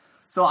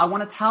So I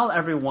want to tell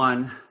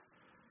everyone,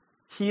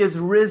 He is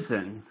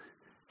risen.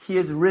 He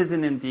is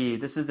risen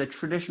indeed. This is the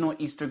traditional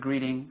Easter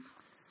greeting.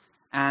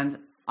 And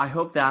I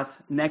hope that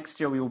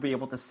next year we will be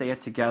able to say it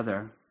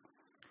together.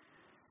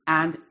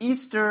 And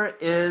Easter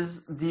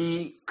is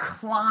the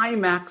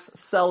climax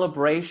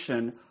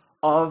celebration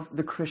of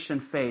the Christian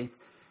faith.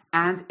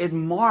 And it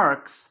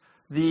marks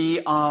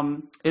Jesus'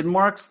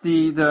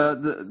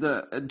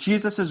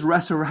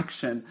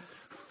 resurrection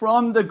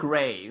from the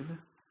grave,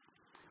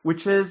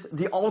 which is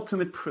the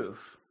ultimate proof.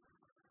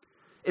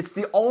 It's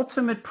the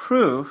ultimate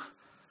proof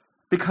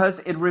because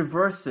it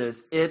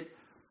reverses, it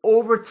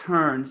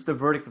overturns the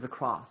verdict of the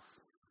cross.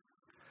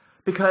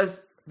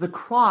 Because the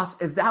cross,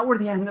 if that were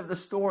the end of the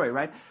story,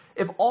 right?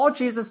 If all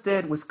Jesus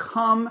did was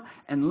come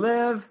and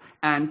live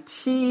and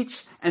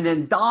teach and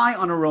then die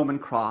on a Roman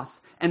cross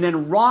and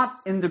then rot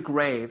in the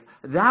grave,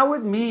 that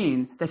would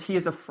mean that he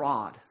is a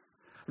fraud.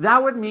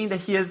 That would mean that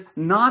he is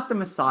not the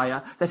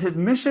Messiah, that his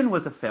mission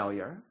was a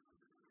failure,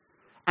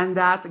 and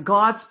that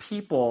God's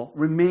people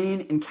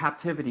remain in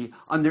captivity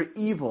under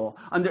evil,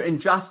 under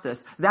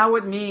injustice. That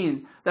would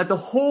mean that the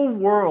whole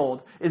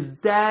world is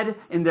dead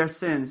in their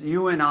sins,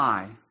 you and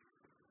I.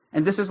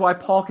 And this is why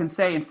Paul can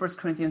say in 1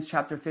 Corinthians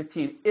chapter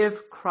 15,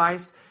 if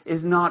Christ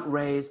is not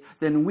raised,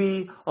 then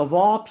we, of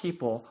all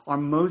people, are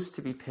most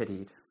to be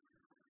pitied.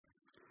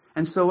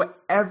 And so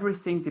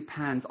everything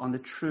depends on the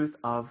truth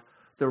of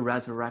the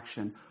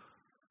resurrection.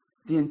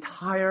 The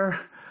entire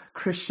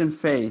Christian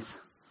faith,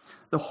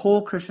 the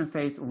whole Christian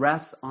faith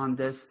rests on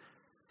this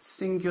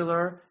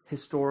singular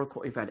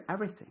historical event,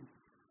 everything.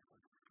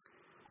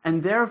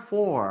 And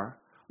therefore,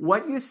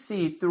 what you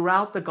see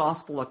throughout the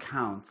gospel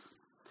accounts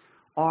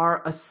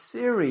are a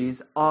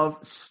series of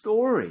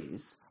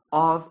stories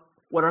of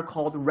what are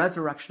called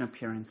resurrection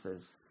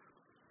appearances,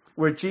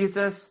 where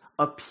Jesus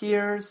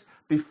appears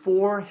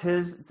before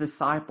his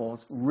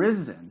disciples,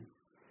 risen,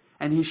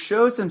 and he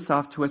shows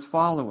himself to his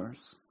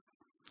followers.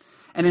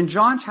 And in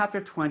John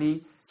chapter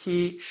 20,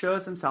 he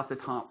shows himself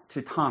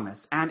to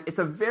Thomas. And it's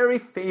a very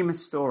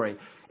famous story.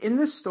 In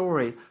this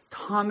story,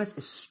 Thomas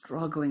is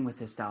struggling with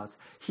his doubts.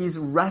 He's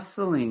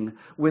wrestling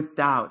with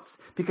doubts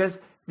because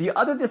the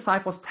other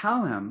disciples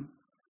tell him,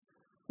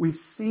 we've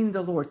seen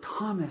the Lord.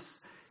 Thomas,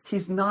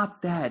 he's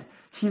not dead.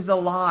 He's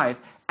alive.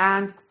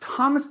 And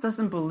Thomas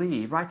doesn't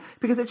believe, right?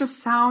 Because it just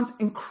sounds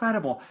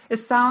incredible.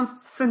 It sounds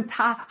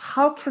fantastic.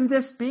 How can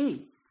this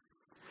be?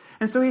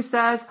 And so he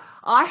says,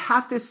 I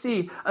have to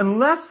see,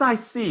 unless I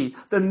see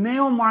the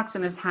nail marks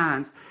in his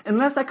hands,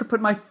 unless I could put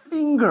my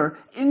finger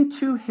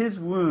into his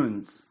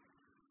wounds,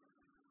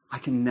 I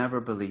can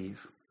never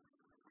believe.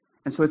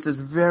 And so it's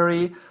this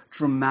very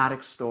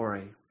dramatic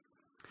story.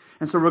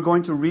 And so we're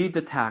going to read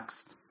the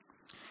text.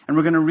 And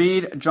we're going to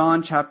read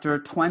John chapter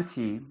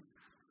 20,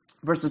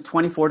 verses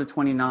 24 to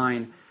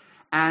 29.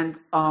 And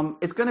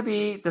it's going to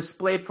be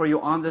displayed for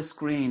you on the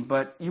screen,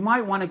 but you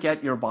might want to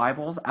get your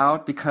Bibles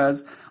out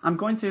because I'm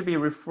going to be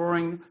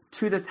referring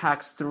to the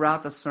text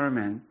throughout the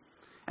sermon.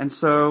 And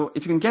so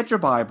if you can get your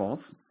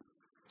Bibles,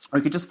 or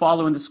you could just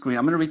follow in the screen,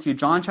 I'm going to read to you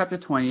John chapter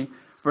 20,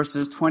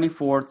 verses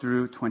 24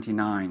 through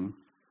 29.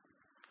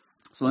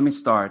 So let me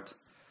start.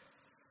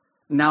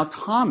 Now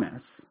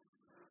Thomas,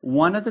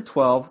 one of the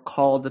 12,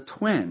 called the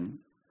twin,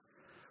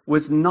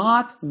 was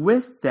not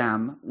with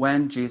them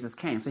when Jesus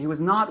came. So he was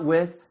not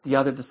with the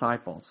other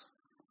disciples.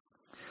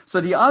 So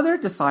the other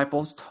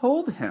disciples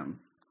told him,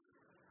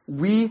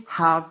 we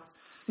have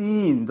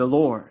seen the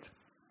Lord.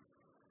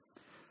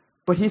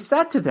 But he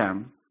said to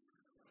them,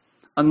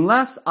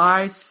 unless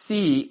I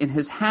see in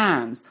his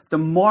hands the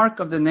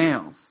mark of the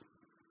nails,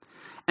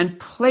 and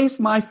place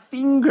my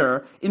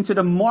finger into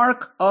the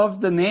mark of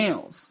the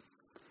nails,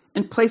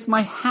 and place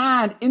my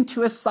hand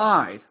into his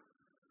side,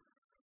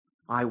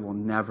 I will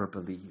never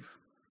believe.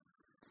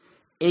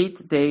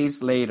 8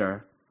 days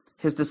later,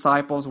 his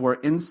disciples were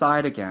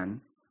inside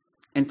again,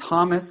 and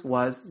Thomas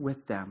was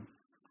with them.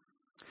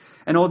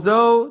 And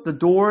although the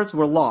doors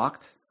were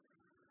locked,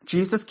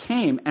 Jesus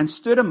came and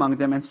stood among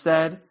them and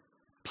said,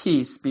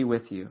 peace be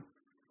with you.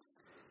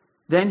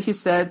 Then he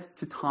said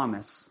to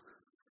Thomas,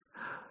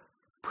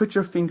 put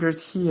your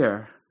fingers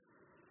here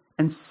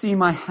and see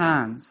my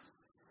hands,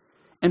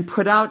 and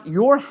put out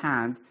your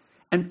hand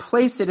and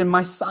place it in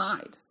my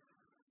side.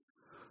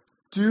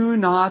 Do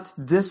not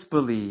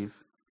disbelieve,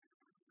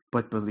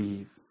 but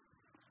believe.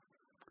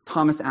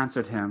 Thomas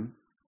answered him,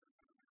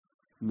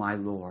 my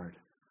Lord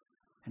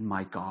and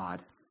my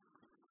God.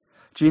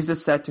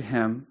 Jesus said to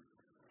him,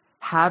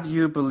 have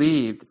you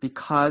believed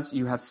because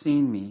you have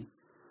seen me?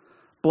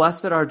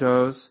 Blessed are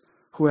those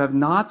who have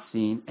not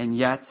seen and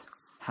yet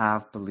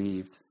have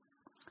believed.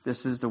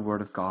 This is the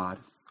word of God.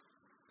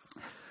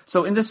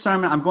 So in this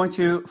sermon, I'm going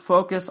to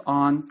focus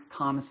on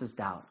Thomas's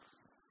doubts.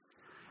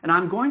 And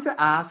I'm going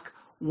to ask,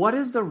 what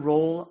is the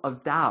role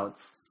of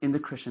doubts in the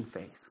Christian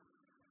faith?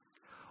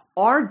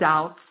 Are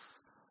doubts,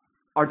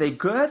 are they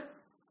good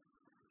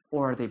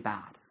or are they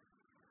bad?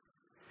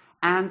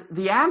 And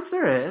the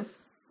answer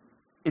is,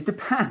 it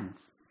depends.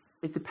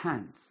 It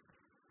depends.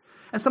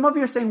 And some of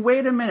you are saying,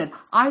 wait a minute,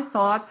 I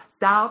thought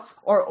doubts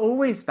are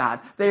always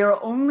bad. They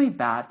are only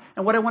bad.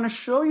 And what I want to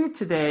show you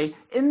today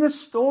in this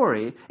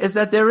story is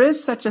that there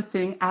is such a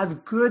thing as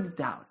good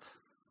doubt.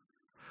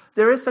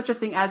 There is such a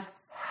thing as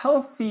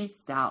healthy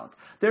doubt.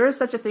 There is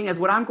such a thing as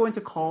what I'm going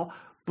to call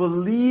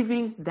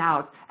believing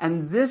doubt.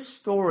 And this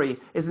story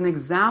is an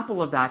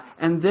example of that.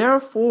 And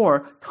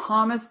therefore,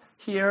 Thomas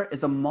here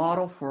is a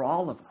model for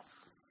all of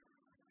us.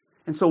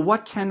 And so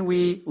what can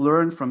we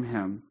learn from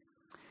him?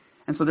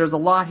 And so there's a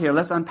lot here.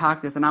 Let's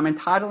unpack this. And I'm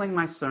entitling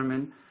my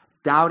sermon,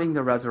 Doubting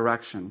the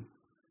Resurrection.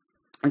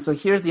 And so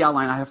here's the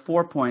outline. I have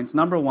 4 points.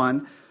 Number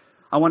 1,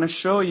 I want to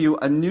show you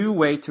a new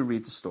way to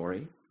read the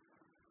story.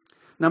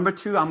 Number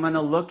 2, I'm going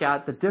to look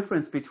at the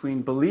difference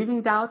between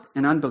believing doubt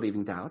and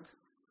unbelieving doubt.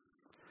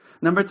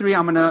 Number 3,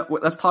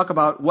 let's talk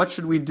about what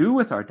should we do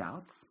with our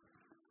doubts.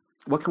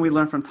 What can we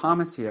learn from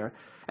Thomas here?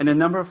 And then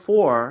number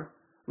 4,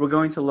 we're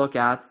going to look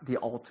at the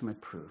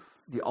ultimate proof.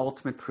 The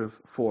ultimate proof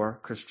for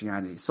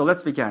Christianity. So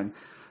let's begin.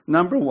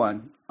 Number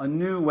 1, a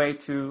new way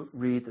to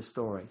read the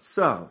story.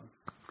 So,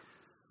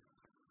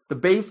 the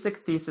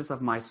basic thesis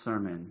of my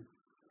sermon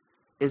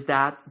is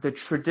that the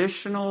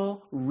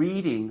traditional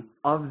reading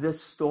of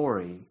this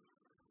story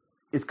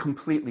is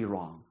completely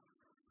wrong.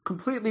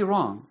 Completely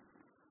wrong.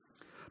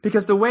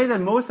 Because the way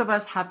that most of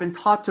us have been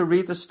taught to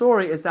read the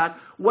story is that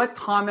what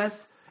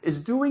Thomas is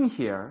doing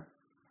here,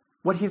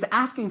 what he's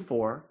asking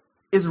for,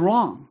 is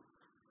wrong.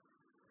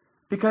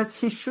 Because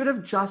he should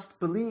have just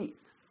believed.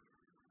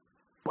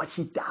 But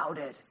he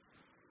doubted.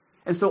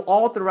 And so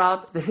all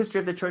throughout the history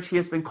of the church, he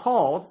has been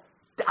called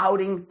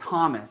Doubting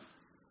Thomas.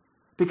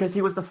 Because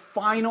he was the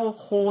final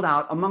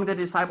holdout among the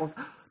disciples.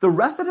 The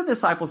rest of the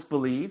disciples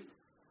believed.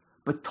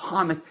 But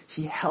Thomas,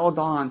 he held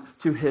on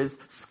to his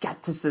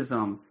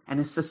skepticism and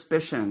his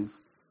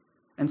suspicions.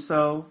 And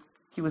so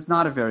he was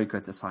not a very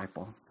good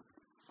disciple.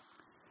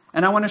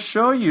 And I want to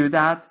show you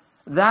that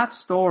that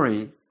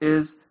story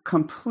is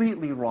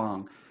completely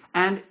wrong.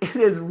 And it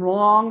is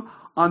wrong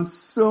on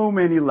so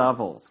many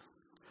levels.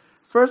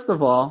 First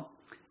of all,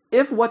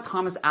 if what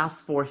Thomas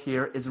asked for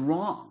here is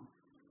wrong,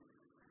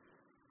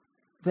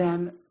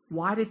 then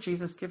why did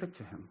Jesus give it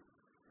to him?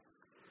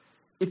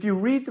 If you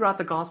read throughout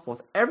the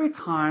Gospels, every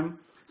time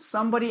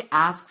somebody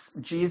asks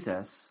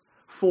Jesus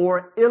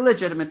for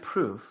illegitimate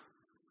proof,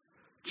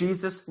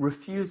 Jesus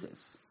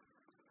refuses.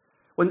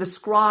 When the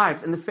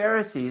scribes and the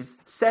Pharisees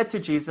said to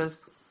Jesus,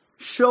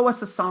 show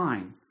us a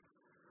sign,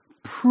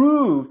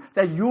 prove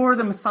that you're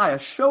the Messiah,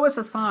 show us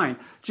a sign,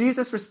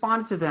 Jesus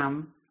responded to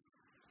them,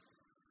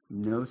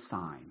 no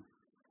sign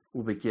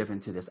will be given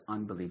to this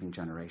unbelieving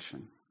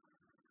generation.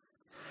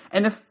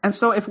 And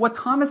so if what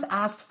Thomas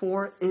asked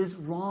for is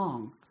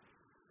wrong,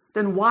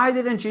 then why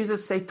didn't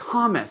Jesus say,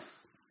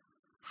 Thomas,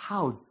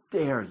 how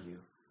dare you?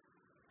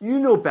 You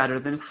know better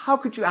than this. How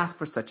could you ask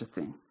for such a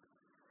thing?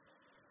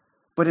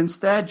 But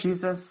instead,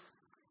 Jesus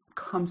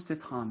comes to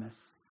Thomas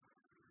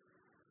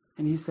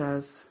and he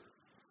says,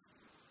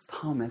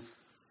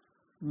 Thomas,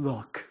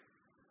 look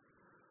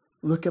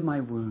at my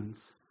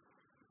wounds.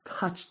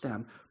 Touch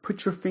them.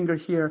 Put your finger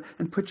here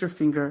and put your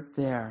finger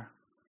there.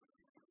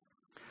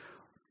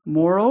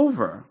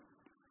 Moreover,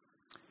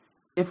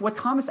 if what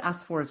Thomas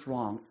asked for is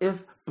wrong,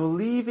 if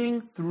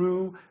believing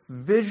through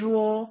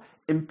visual,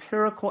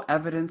 empirical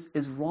evidence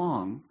is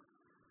wrong,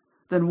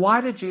 then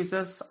why did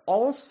Jesus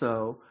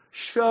also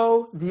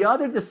show the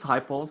other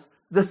disciples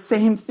the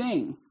same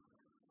thing?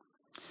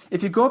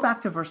 If you go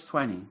back to verse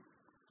 20,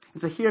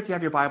 and so here if you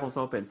have your Bibles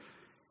open,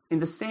 in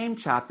the same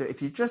chapter,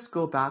 if you just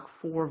go back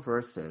 4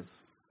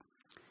 verses,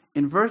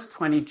 in verse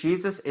 20,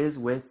 Jesus is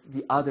with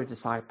the other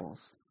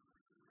disciples.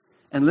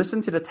 And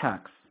listen to the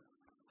text.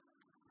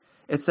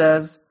 It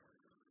says,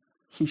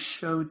 he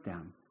showed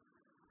them.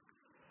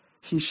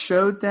 He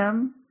showed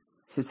them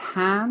his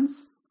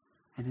hands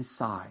and his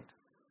side.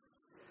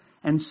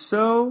 And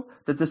so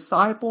the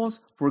disciples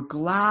were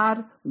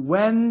glad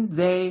when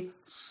they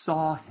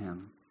saw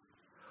him.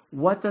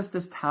 What does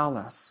this tell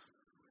us?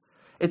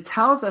 It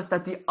tells us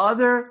that the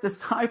other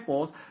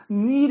disciples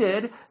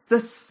needed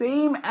the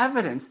same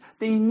evidence.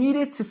 They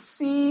needed to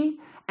see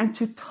and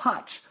to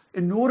touch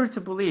in order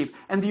to believe.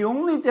 And the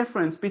only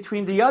difference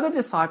between the other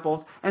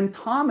disciples and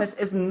Thomas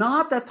is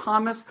not that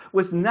Thomas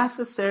was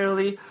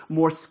necessarily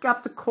more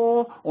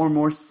skeptical or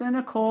more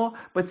cynical,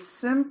 but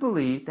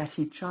simply that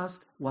he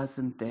just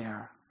wasn't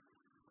there.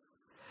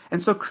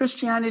 And so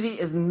Christianity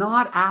is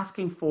not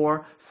asking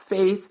for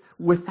faith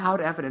without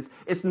evidence.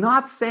 It's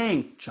not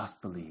saying,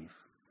 just believe.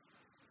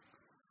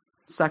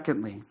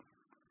 Secondly,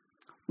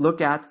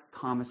 look at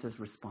Thomas's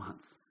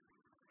response.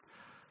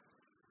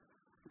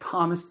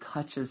 Thomas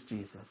touches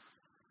Jesus.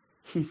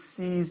 He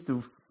sees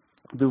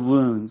the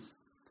wounds.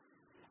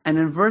 And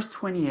in verse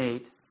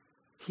 28,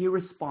 he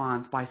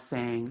responds by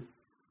saying,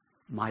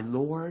 my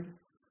Lord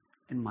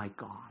and my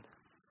God.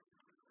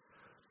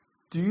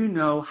 Do you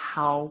know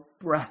how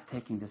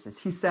breathtaking this is?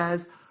 He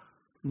says,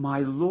 my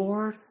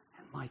Lord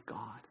and my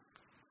God.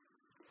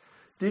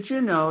 Did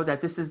you know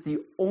that this is the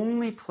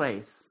only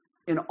place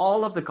in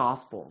all of the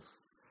Gospels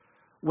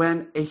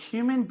when a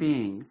human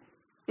being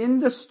in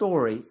the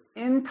story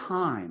in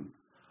time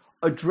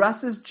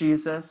addresses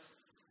Jesus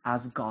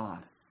as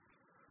God.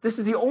 This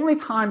is the only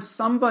time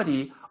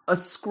somebody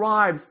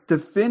ascribes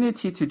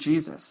divinity to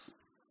Jesus.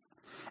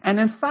 And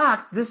in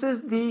fact, this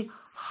is the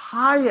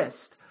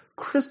highest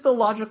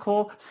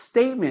Christological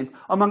statement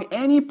among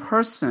any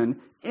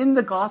person in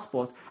the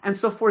Gospels. And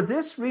so for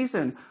this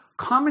reason,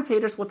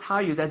 commentators will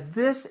tell you that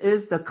this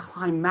is the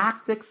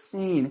climactic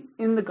scene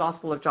in the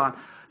Gospel of John.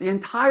 The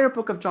entire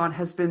book of John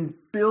has been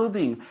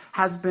building,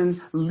 has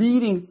been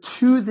leading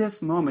to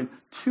this moment,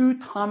 to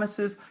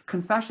Thomas's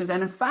confessions.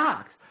 And in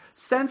fact,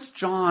 since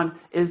John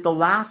is the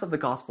last of the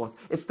Gospels,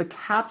 it's the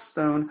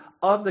capstone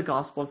of the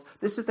Gospels,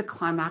 this is the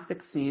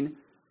climactic scene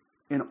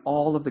in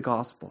all of the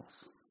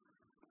Gospels.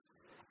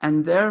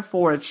 And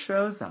therefore it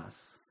shows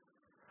us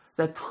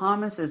that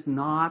Thomas is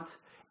not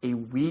a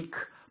weak,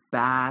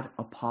 bad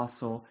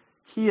apostle.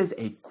 He is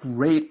a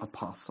great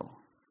apostle.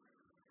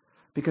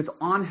 Because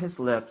on his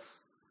lips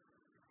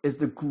is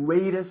the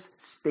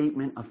greatest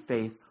statement of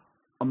faith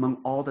among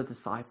all the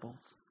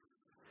disciples.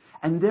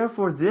 And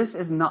therefore this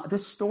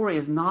story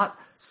is not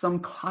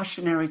some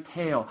cautionary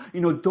tale.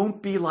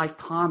 Don't be like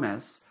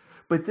Thomas.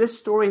 But this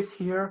story is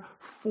here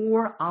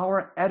for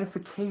our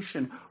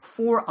edification,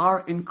 for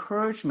our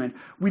encouragement.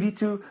 We need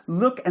to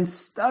look and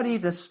study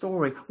this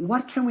story.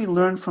 What can we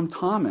learn from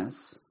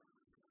Thomas?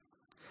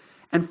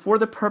 And for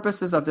the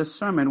purposes of this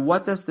sermon,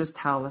 what does this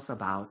tell us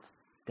about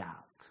doubt?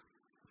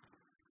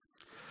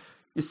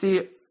 You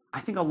see, I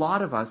think a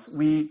lot of us,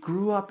 we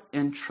grew up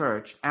in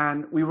church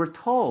and we were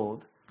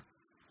told,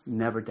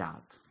 never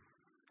doubt.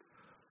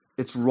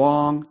 It's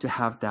wrong to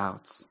have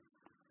doubts.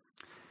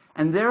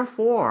 And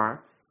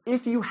therefore,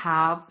 if you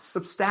have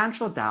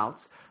substantial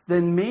doubts,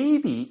 then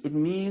maybe it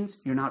means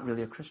you're not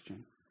really a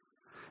Christian.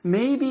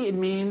 Maybe it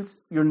means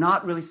you're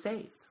not really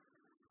saved.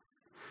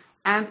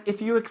 And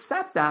if you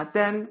accept that,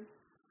 then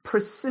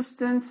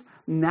persistent,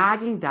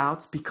 nagging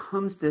doubts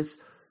becomes this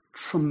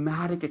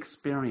traumatic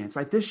experience,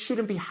 right? This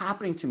shouldn't be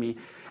happening to me.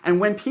 And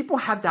when people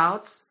have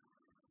doubts,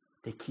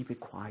 they keep it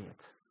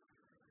quiet.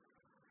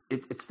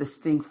 It's this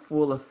thing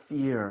full of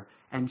fear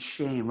and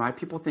shame, right?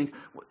 People think,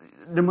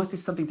 there must be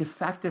something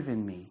defective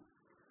in me.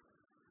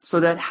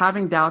 So that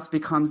having doubts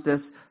becomes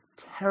this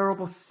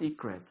terrible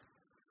secret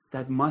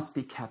that must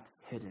be kept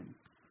hidden.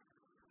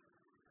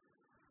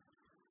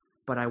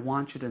 But I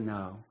want you to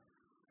know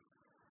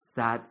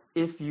that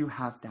if you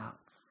have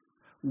doubts,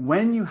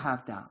 when you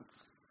have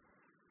doubts,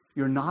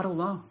 you're not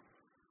alone.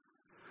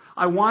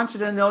 I want you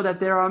to know that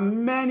there are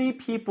many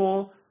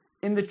people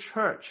in the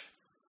church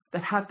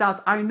that have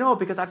doubts. I know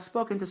because I've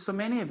spoken to so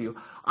many of you.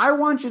 I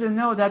want you to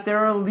know that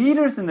there are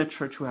leaders in the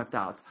church who have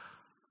doubts.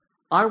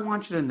 I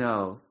want you to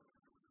know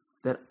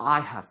that I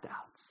have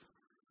doubts.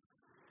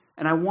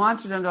 And I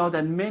want you to know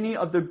that many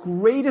of the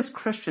greatest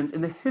Christians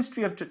in the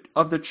history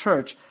of the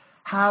church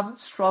have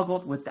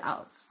struggled with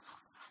doubts.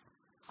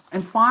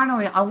 And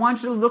finally, I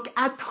want you to look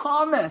at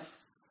Thomas,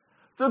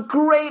 the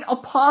great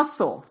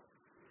apostle.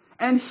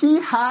 And he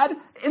had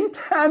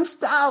intense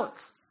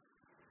doubts.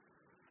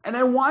 And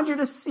I want you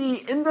to see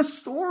in the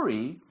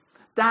story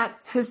that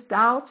his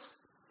doubts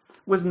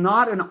was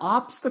not an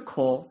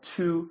obstacle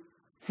to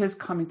his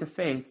coming to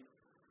faith.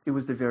 It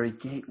was the very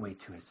gateway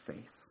to his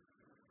faith.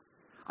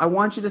 I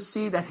want you to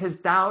see that his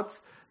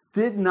doubts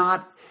did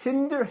not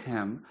hinder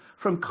him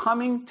from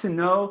coming to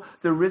know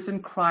the risen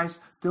Christ.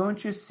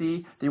 Don't you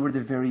see? They were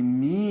the very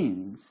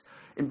means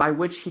by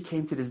which he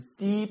came to this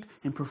deep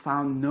and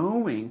profound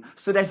knowing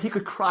so that he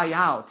could cry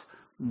out,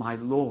 my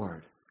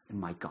Lord and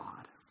my God.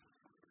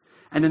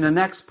 And in the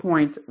next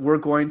point, we're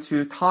going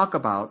to talk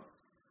about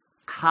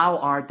how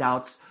our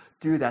doubts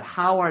do that,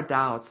 how our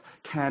doubts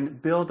can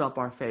build up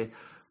our faith.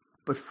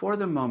 But for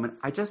the moment,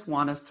 I just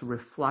want us to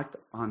reflect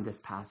on this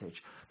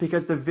passage,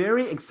 because the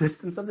very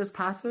existence of this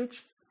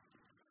passage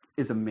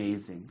is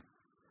amazing.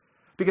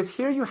 Because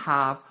here you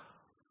have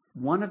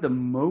one of the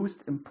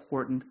most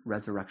important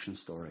resurrection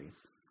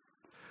stories.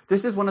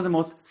 This is one of the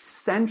most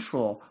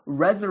central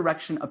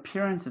resurrection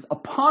appearances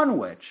upon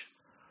which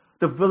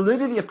the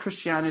validity of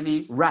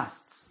Christianity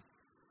rests.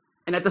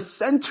 And at the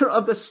center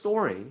of the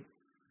story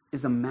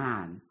is a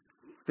man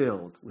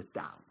filled with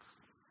doubts,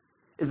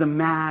 is a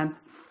man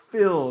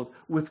filled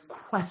with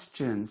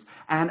questions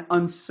and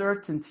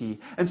uncertainty.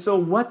 And so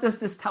what does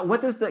this tell?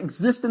 What does the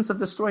existence of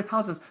the story tell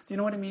us? Do you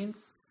know what it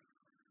means?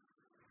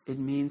 It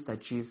means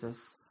that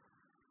Jesus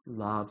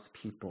loves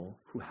people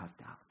who have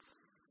doubts.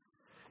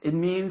 It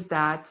means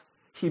that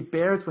he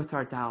bears with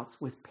our doubts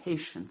with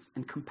patience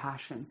and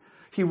compassion.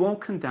 He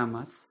won't condemn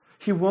us.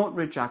 He won't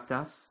reject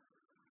us,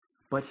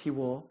 but he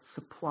will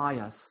supply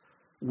us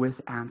with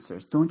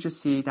answers. Don't you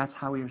see? That's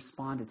how he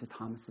responded to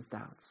Thomas's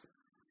doubts.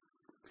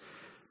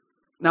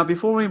 Now,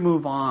 before we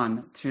move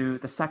on to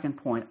the second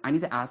point, I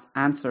need to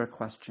answer a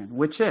question,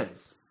 which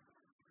is,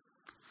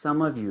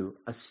 some of you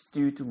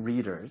astute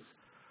readers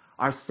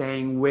are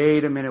saying,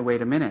 wait a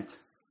minute.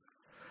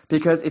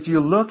 Because if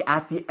you look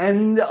at the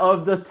end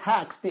of the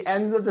text, the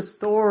end of the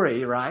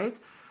story, right?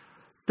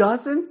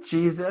 Doesn't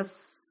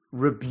Jesus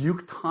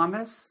rebuke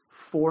Thomas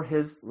for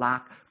his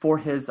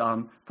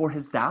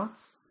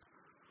doubts?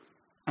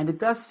 And it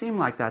does seem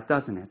like that,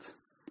 doesn't it?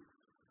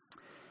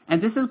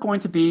 And this is going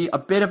to be a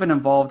bit of an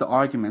involved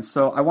argument,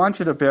 so I want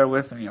you to bear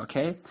with me,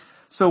 okay?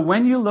 So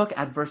when you look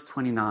at verse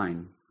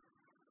 29,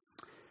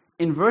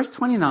 in verse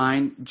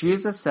 29,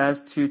 Jesus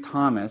says to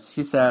Thomas,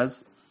 he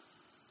says,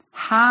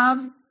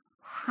 have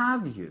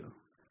you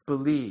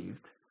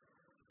believed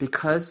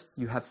because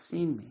you have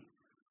seen me?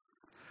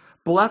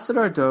 Blessed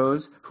are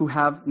those who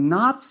have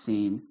not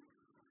seen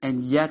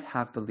and yet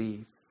have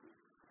believed.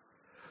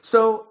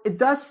 So it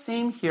does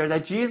seem here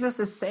that Jesus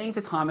is saying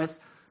to Thomas,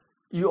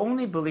 you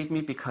only believe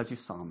me because you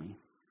saw me.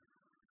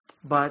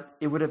 But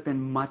it would have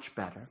been much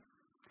better.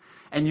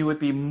 And you would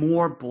be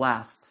more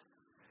blessed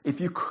if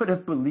you could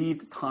have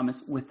believed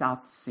Thomas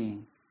without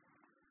seeing.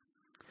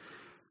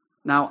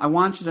 Now, I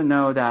want you to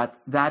know that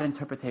that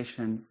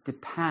interpretation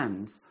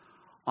depends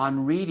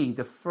on reading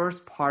the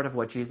first part of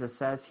what Jesus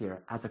says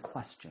here as a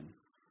question,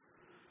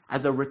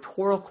 as a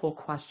rhetorical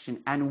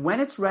question. And when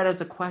it's read as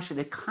a question,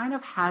 it kind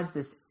of has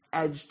this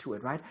edge to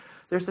it, right?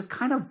 There's this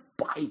kind of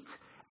bite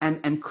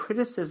and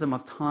criticism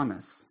of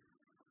Thomas.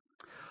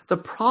 The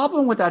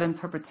problem with that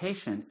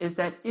interpretation is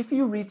that if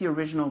you read the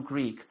original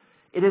Greek,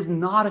 it is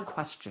not a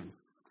question.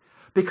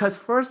 Because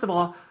first of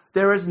all,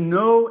 there is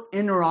no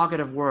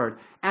interrogative word.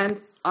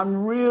 And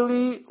I'm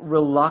really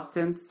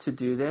reluctant to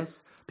do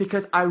this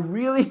because I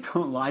really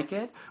don't like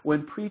it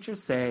when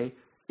preachers say,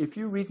 if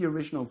you read the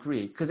original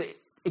Greek, because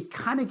it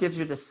kind of gives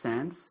you the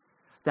sense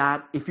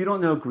that if you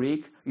don't know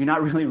Greek, you're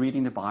not really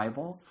reading the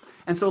Bible.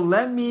 And so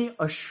let me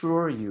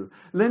assure you,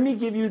 let me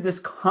give you this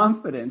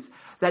confidence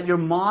that your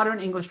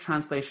modern English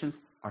translations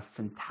are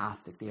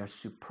fantastic. They are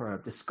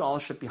superb. The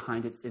scholarship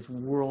behind it is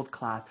world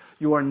class.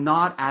 You are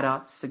not at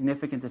a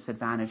significant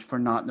disadvantage for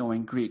not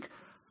knowing Greek.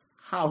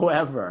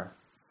 However,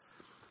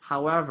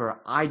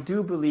 I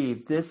do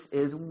believe this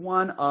is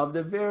one of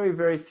the very,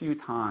 very few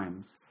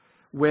times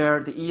where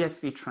the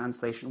ESV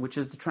translation, which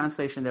is the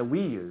translation that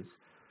we use,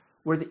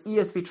 where the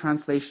ESV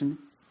translation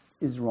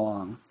is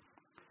wrong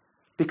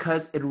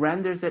because it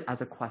renders it as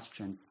a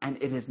question,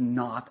 and it is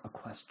not a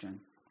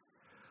question.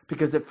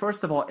 Because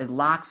first of all, it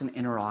lacks an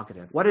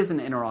interrogative. What is an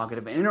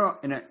interrogative?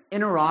 An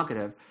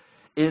interrogative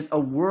is a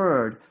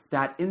word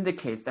that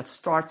indicates, that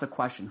starts a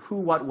question.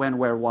 Who, what, when,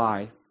 where,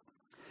 why.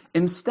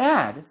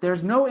 Instead,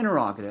 there's no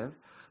interrogative.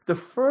 The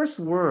first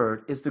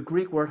word is the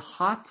Greek word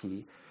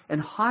hati,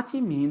 and hati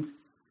means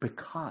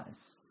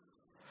because.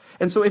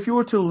 And so if you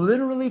were to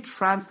literally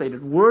translate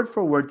it word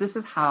for word, this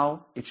is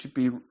how it should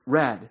be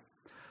read.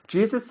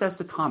 Jesus says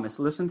to Thomas,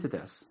 listen to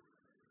this.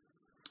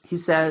 He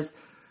says,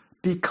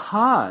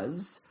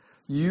 because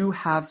you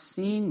have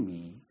seen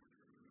me,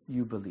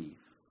 you believe.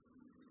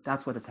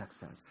 That's what the text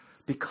says.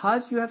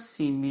 Because you have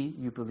seen me,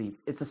 you believe.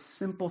 It's a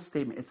simple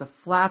statement. It's a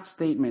flat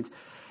statement.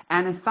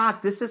 And in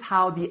fact, this is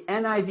how the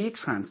NIV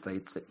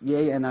translates it.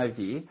 Yay,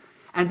 NIV.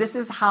 And this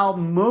is how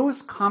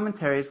most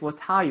commentaries will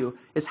tell you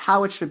is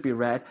how it should be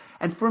read.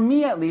 And for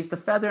me, at least, the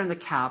feather in the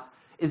cap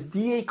is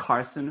D.A.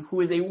 Carson, who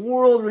is a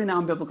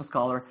world-renowned biblical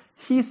scholar.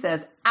 He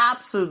says,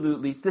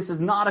 absolutely, this is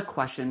not a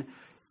question.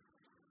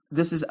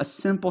 This is a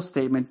simple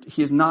statement.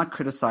 He is not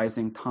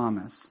criticizing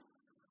Thomas.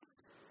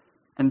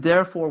 And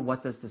therefore,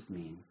 what does this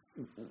mean?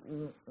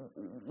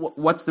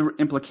 What's the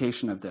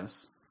implication of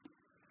this?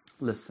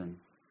 Listen.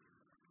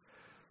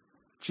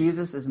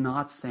 Jesus is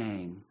not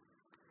saying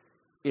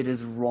it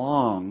is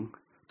wrong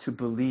to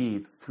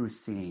believe through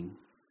seeing.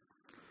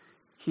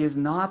 He is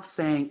not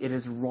saying it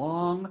is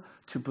wrong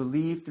to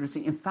believe through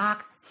seeing. In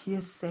fact, he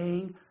is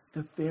saying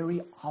the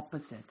very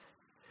opposite.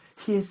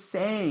 He is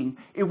saying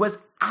it was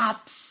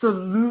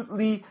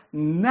absolutely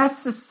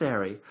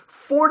necessary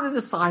for the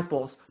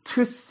disciples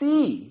to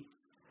see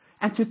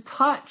and to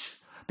touch,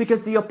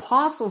 because the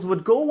apostles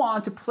would go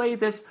on to play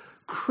this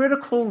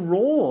critical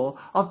role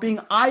of being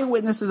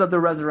eyewitnesses of the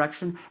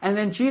resurrection, and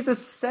then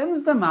Jesus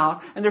sends them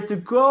out, and they're to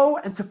go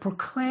and to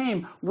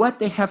proclaim what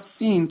they have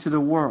seen to the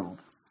world.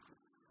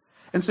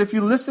 And so if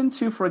you listen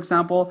to, for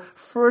example,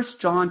 1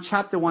 John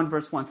chapter 1,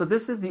 verse 1. So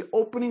this is the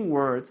opening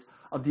words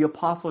of the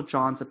Apostle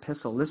John's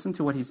epistle. Listen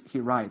to what he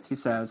writes. He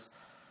says,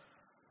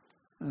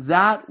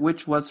 that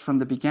which was from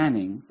the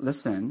beginning,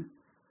 listen,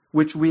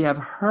 which we have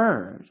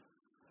heard,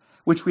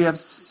 which we have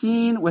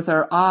seen with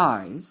our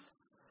eyes,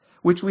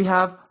 which we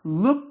have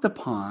looked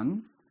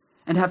upon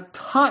and have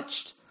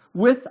touched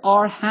with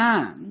our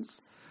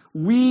hands,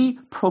 we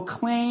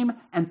proclaim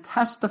and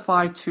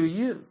testify to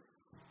you.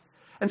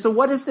 And so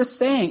what is this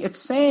saying? It's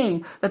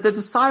saying that the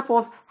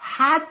disciples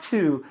had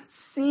to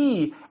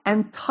see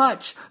and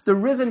touch the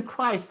risen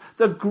Christ.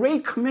 The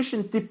Great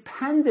Commission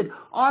depended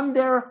on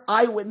their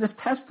eyewitness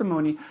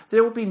testimony.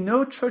 There will be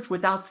no church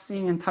without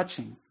seeing and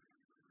touching.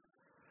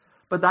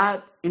 But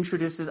that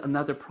introduces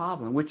another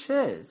problem, which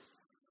is,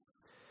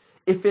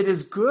 if it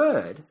is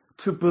good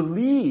to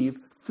believe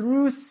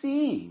through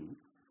seeing,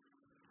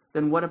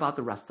 then what about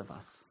the rest of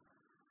us?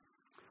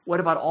 What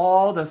about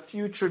all the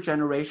future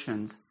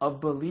generations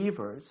of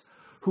believers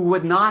who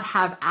would not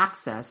have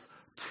access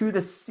to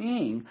the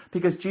seeing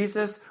because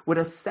Jesus would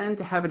ascend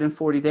to heaven in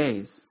 40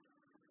 days?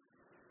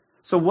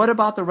 So what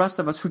about the rest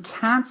of us who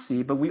can't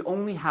see, but we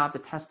only have the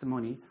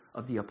testimony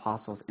of the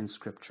apostles in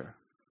Scripture.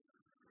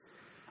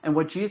 And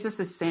what Jesus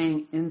is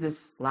saying in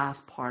this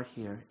last part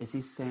here is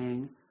he's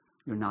saying,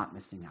 you're not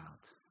missing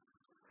out.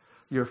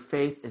 Your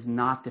faith is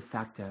not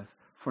defective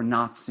for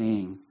not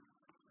seeing.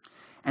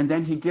 And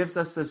then he gives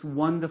us this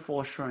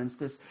wonderful assurance.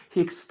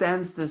 He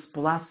extends this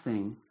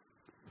blessing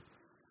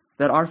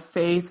that our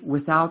faith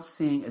without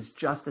seeing is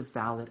just as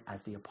valid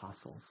as the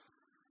apostles.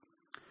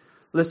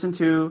 Listen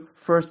to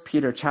 1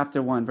 Peter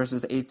chapter 1,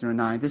 verses 8 through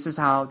 9. This is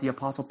how the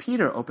apostle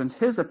Peter opens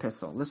his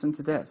epistle. Listen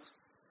to this.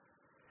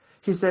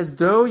 He says,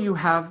 though you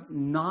have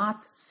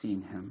not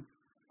seen him,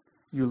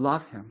 you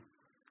love him.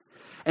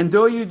 And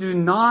though you do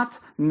not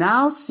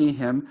now see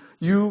him,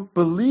 you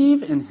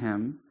believe in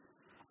him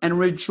and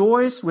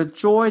rejoice with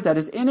joy that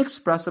is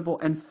inexpressible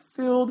and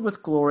filled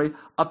with glory,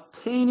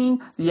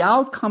 obtaining the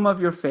outcome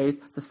of your faith,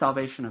 the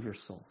salvation of your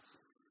souls.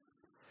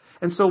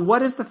 And so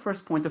what is the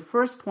first point? The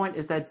first point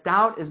is that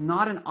doubt is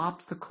not an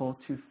obstacle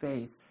to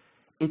faith.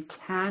 It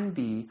can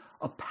be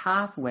a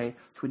pathway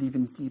to an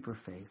even deeper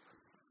faith.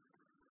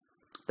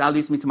 That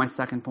leads me to my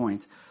second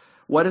point.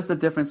 What is the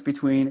difference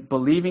between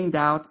believing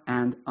doubt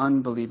and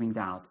unbelieving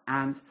doubt?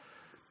 And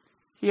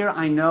here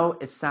I know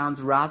it sounds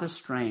rather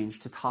strange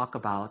to talk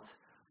about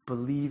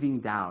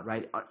believing doubt,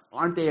 right?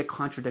 Aren't they a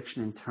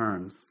contradiction in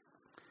terms?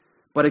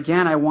 But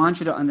again, I want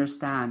you to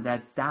understand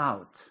that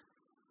doubt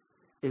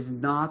is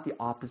not the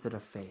opposite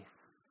of faith.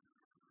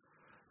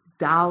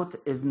 Doubt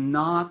is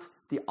not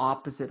the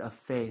opposite of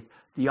faith.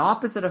 The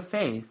opposite of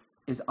faith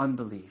is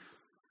unbelief.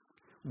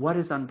 What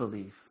is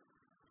unbelief?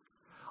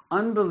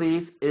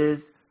 Unbelief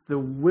is the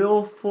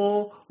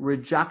willful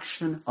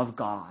rejection of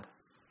God.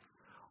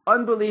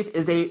 Unbelief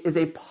is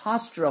a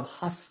posture of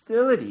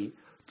hostility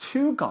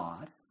to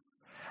God.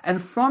 And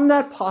from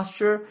that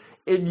posture,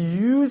 it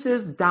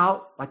uses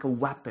doubt like a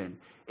weapon.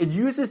 It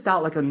uses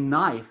doubt like a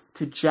knife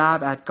to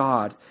jab at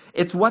God.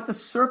 It's what the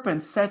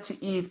serpent said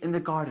to Eve in the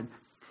garden.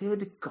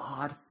 Did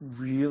God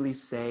really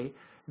say?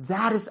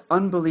 That is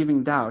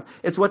unbelieving doubt.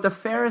 It's what the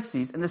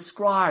Pharisees and the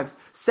scribes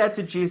said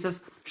to Jesus,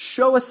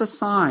 show us a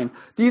sign.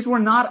 These were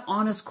not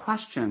honest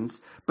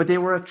questions, but they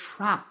were a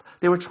trap.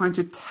 They were trying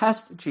to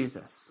test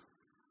Jesus.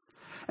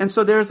 And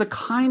so there is a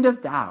kind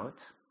of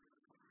doubt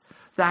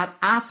that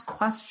asks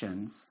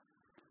questions,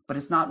 but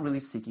it's not really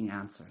seeking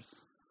answers.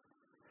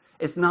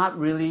 It's not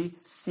really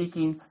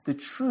seeking the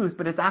truth,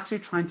 but it's actually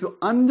trying to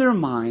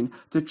undermine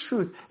the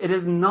truth. It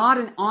is not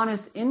an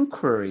honest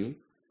inquiry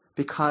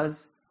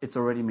because it's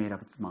already made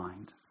up its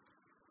mind.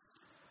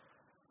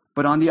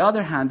 But on the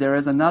other hand, there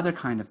is another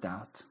kind of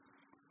doubt.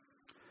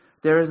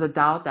 There is a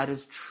doubt that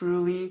is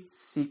truly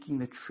seeking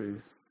the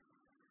truth.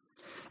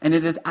 And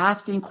it is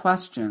asking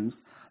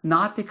questions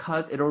not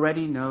because it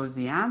already knows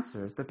the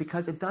answers, but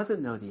because it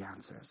doesn't know the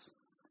answers.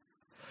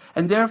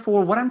 And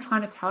therefore, what I'm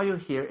trying to tell you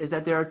here is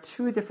that there are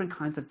two different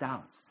kinds of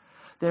doubts.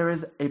 There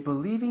is a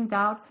believing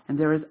doubt and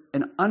there is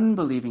an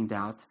unbelieving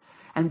doubt.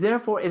 And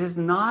therefore, it is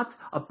not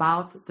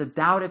about the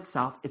doubt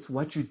itself, it's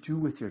what you do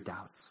with your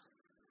doubts.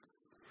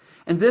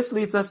 And this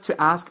leads us to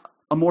ask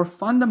a more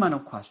fundamental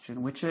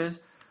question, which is,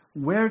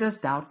 where does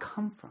doubt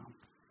come from?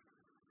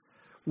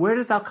 Where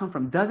does doubt come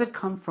from? Does it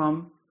come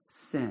from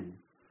sin?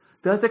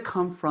 Does it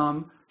come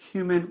from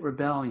human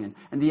rebellion?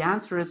 And the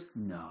answer is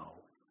no.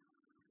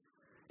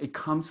 It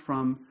comes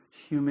from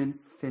human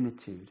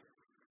finitude.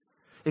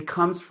 It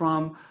comes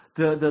from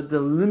the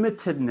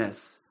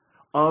limitedness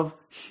of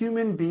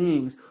human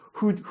beings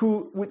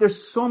who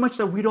there's so much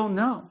that we don't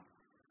know.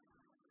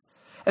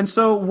 And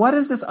so what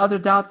is this other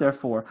doubt,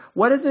 therefore?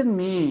 What does it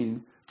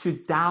mean to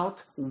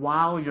doubt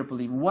while you're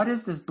believing? What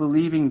is this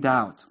believing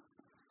doubt?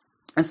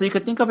 And so you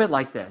could think of it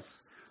like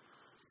this.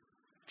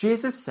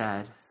 Jesus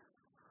said,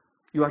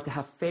 you are to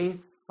have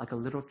faith like a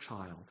little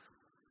child.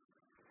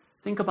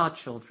 Think about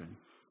children.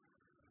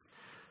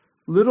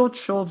 Little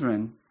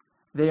children,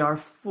 they are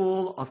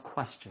full of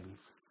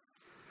questions.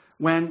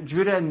 When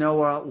Judah and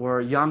Noah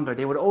were younger,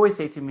 they would always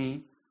say to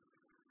me,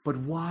 but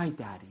why,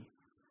 Daddy?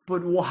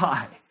 But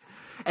why?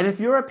 And if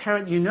you're a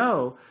parent, you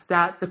know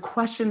that the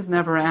questions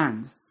never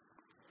end.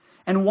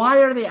 And why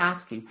are they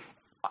asking?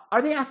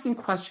 Are they asking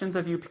questions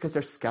of you because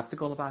they're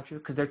skeptical about you?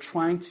 Because they're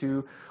trying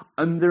to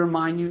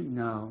undermine you?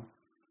 No.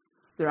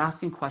 They're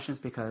asking questions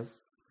because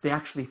they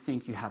actually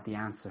think you have the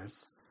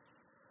answers.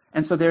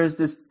 And so there is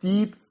this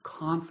deep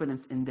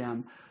confidence in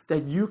them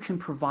that you can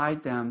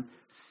provide them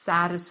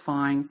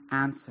satisfying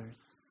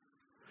answers.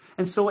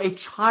 And so a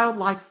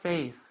childlike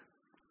faith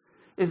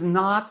is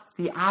not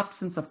the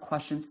absence of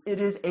questions. It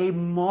is a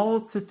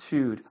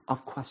multitude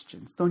of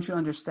questions. Don't you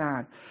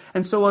understand?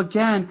 And so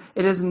again,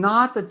 it is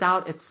not the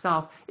doubt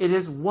itself. It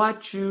is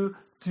what you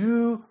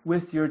do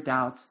with your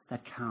doubts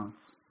that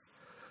counts.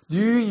 Do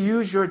you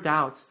use your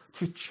doubts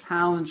to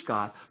challenge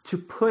God, to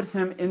put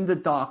him in the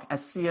dock,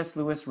 as C.S.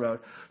 Lewis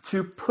wrote,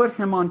 to put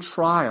him on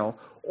trial?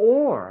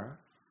 Or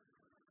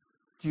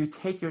do you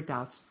take your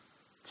doubts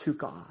to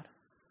God,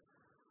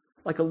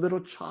 like a little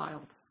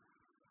child,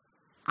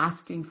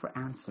 asking for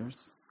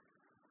answers?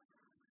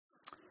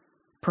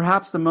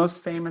 Perhaps the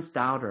most famous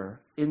doubter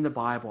in the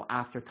Bible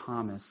after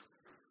Thomas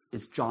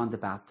is John the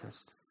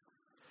Baptist.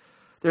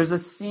 There's a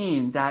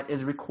scene that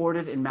is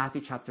recorded in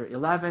Matthew chapter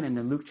 11 and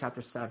in Luke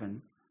chapter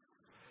 7,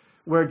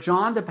 where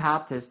John the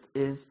Baptist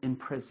is in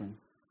prison.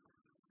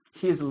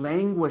 He is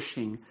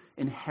languishing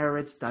in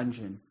Herod's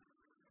dungeon.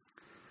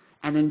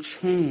 And in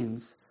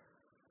chains,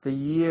 the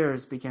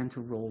years began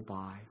to roll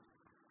by.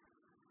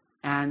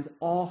 And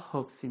all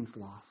hope seems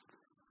lost.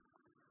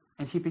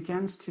 And he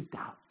begins to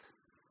doubt.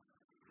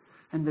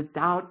 And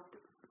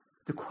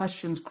the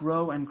questions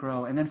grow and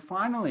grow. And then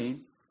finally,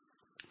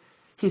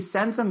 he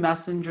sends a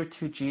messenger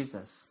to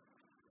Jesus.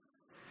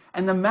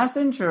 And the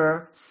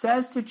messenger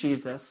says to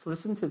Jesus,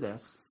 listen to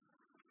this,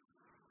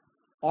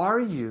 "Are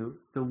you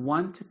the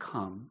one to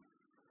come,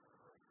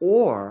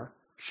 or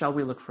shall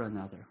we look for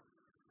another?"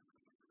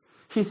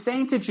 He's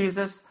saying to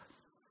Jesus,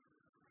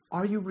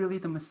 are you really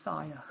the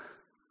Messiah?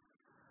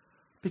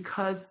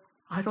 Because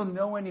I don't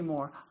know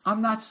anymore.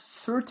 I'm not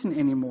certain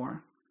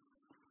anymore.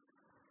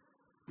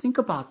 Think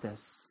about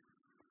this.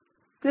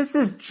 This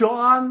is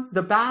John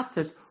the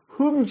Baptist,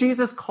 whom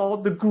Jesus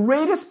called the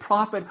greatest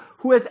prophet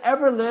who has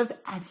ever lived,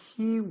 and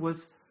he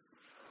was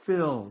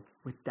filled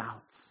with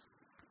doubts.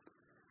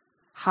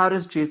 How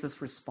does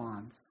Jesus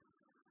respond?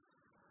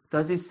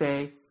 Does he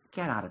say,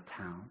 "Get out of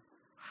town.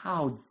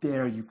 How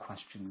dare you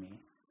question me?"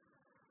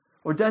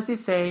 Or does he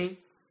say,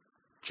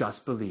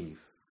 "Just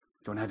believe.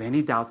 Don't have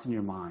any doubts in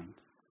your mind"?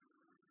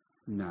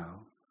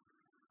 No.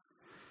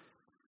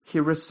 He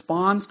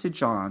responds to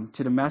John,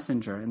 to the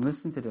messenger, and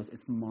listen to this,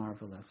 it's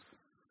marvelous.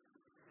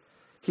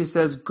 He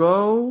says,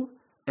 "Go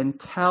and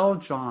tell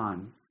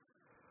John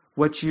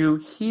what you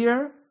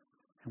hear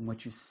and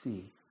what you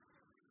see.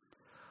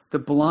 The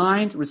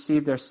blind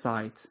receive their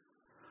sight.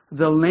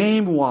 The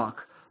lame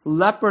walk.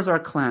 Lepers are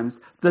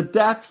cleansed. The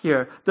deaf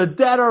hear. The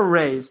dead are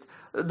raised.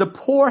 The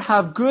poor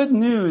have good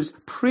news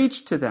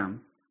preached to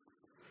them."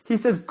 He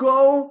says,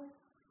 go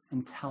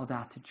and tell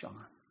that to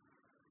John.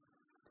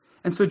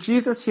 And so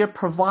Jesus here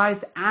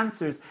provides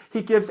answers.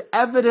 He gives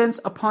evidence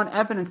upon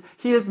evidence.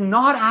 He is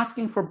not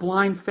asking for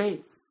blind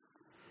faith.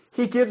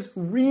 He gives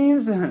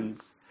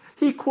reasons.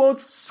 He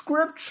quotes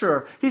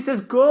scripture. He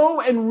says, go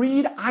and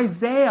read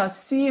Isaiah.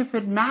 See if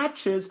it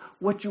matches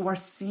what you are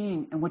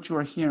seeing and what you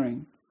are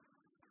hearing.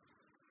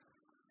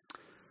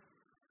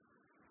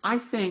 I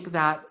think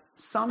that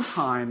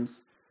sometimes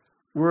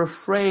we're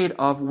afraid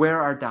of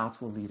where our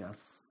doubts will lead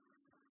us.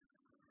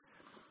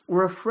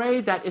 We're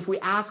afraid that if we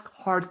ask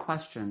hard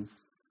questions,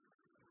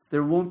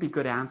 there won't be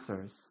good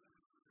answers.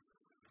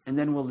 And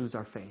then we'll lose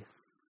our faith.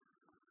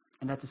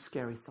 And that's a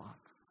scary thought.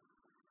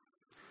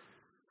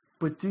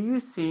 But do you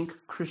think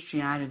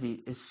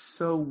Christianity is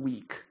so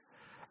weak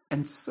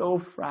and so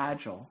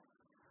fragile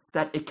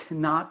that it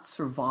cannot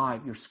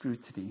survive your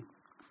scrutiny?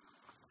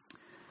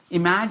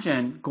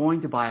 Imagine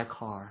going to buy a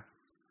car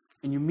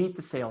and you meet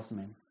the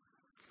salesman.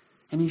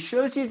 And he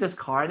shows you this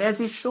car. And as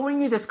he's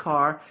showing you this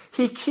car,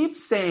 he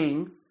keeps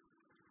saying,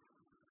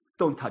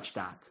 "Don't touch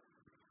that.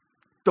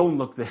 Don't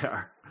look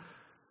there."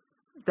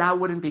 That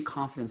wouldn't be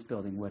confidence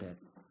building, would it?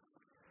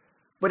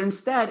 But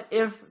instead,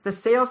 if the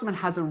salesman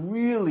has a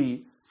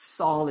really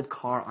solid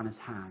car on his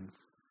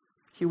hands,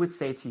 he would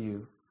say to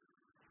you,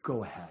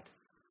 "Go ahead.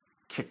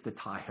 Kick the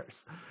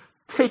tires.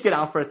 Take it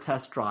out for a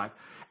test drive.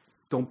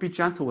 Don't be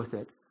gentle with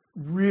it.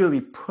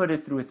 Really put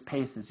it through its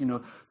paces.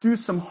 Do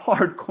some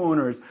hard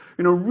corners.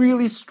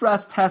 Really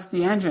stress test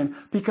the engine,"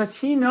 because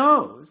he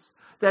knows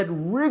that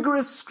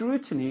rigorous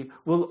scrutiny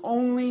will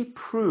only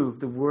prove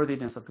the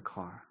worthiness of the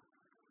car.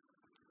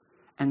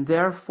 And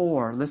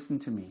therefore, listen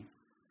to me,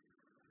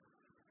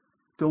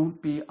 don't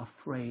be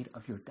afraid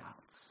of your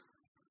doubts.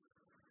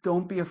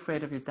 Don't be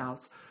afraid of your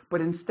doubts,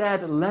 but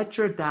instead let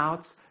your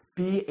doubts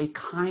be a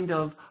kind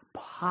of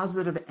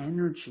positive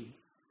energy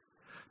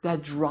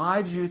that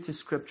drives you to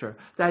Scripture,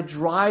 that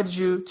drives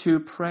you to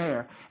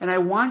prayer. And I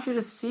want you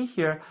to see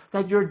here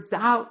that your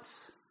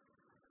doubts,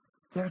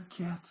 they're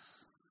gifts.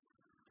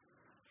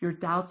 Your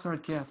doubts are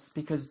gifts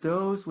because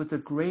those with the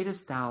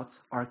greatest doubts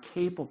are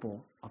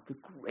capable of the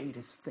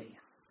greatest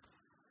faith.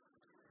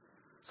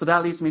 So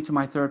that leads me to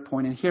my third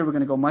point, and here we're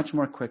going to go much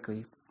more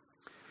quickly.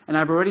 And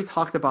I've already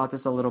talked about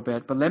this a little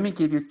bit, but let me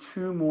give you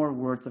 2 more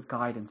words of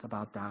guidance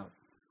about doubt.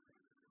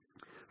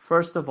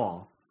 First of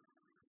all,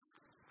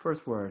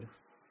 first word,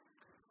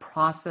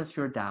 process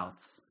your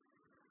doubts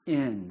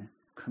in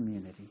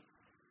community.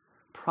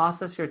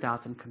 Process your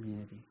doubts in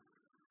community.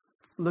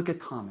 Look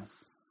at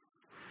Thomas.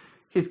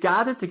 He's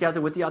gathered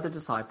together with the other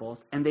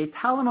disciples, and they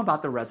tell him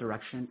about the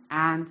resurrection,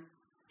 and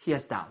he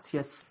has doubts.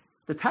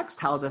 The text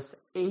tells us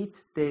 8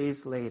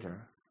 days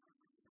later,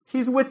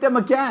 he's with them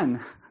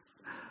again,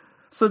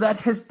 so that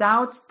his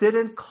doubts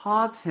didn't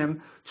cause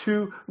him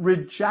to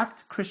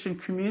reject Christian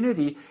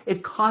community.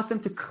 It caused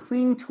him to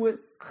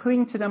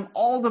cling to them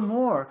all the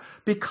more,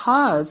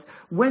 because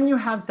when you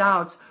have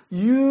doubts,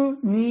 you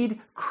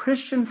need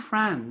Christian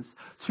friends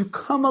to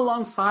come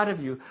alongside of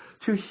you,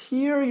 to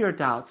hear your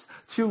doubts,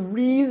 to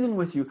reason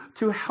with you,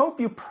 to help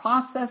you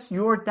process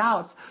your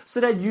doubts,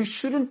 so that you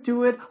shouldn't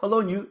do it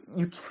alone.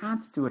 You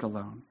can't do it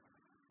alone.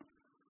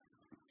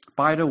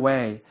 By the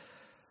way,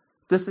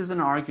 this is an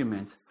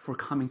argument for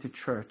coming to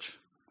church.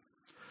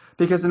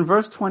 Because in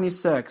verse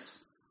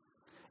 26,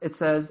 it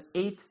says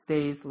 8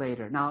 days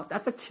later. Now,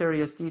 that's a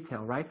curious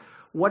detail, right?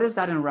 What is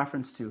that in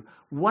reference to?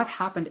 What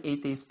happened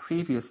 8 days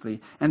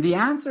previously? And the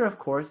answer, of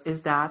course,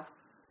 is that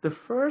the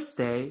first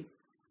day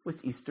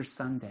was Easter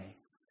Sunday.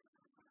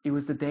 It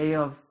was the day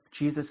of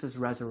Jesus'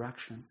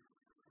 resurrection.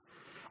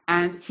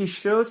 And he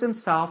shows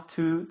himself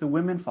to the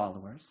women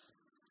followers.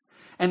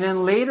 And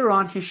then later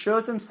on, he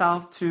shows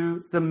himself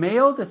to the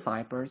male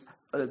disciples,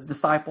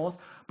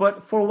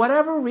 but for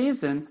whatever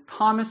reason,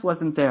 Thomas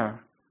wasn't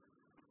there.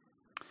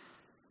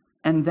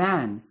 And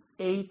then,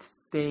 8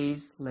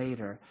 days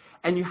later,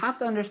 and you have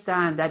to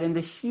understand that in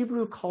the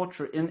Hebrew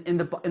culture, in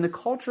the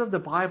culture of the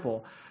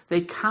Bible,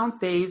 they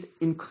count days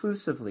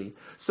inclusively.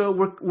 So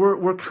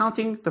we're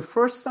counting the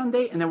first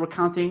Sunday, and then we're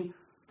counting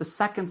the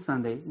second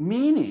Sunday,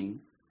 meaning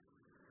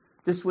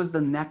this was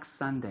the next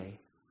Sunday.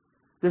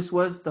 This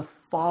was the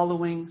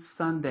following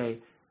Sunday.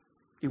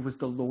 It was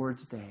the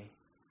Lord's Day.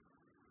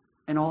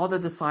 And all the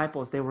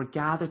disciples, they were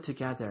gathered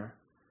together.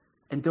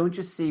 And don't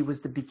you see, it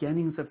was the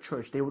beginnings of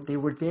church. They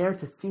were there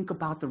to think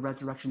about the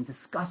resurrection,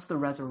 discuss the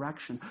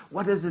resurrection.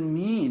 What does it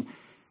mean?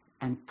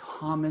 And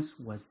Thomas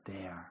was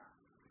there.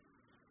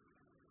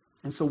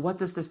 And so what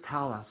does this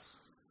tell us?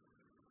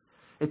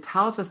 It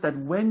tells us that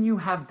when you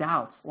have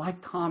doubts,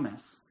 like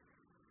Thomas,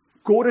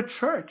 go to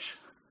church.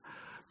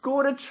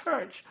 Go to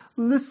church.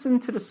 Listen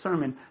to the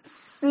sermon.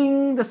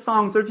 Sing the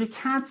songs. Or if you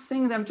can't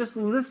sing them, just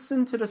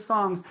listen to the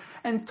songs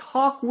and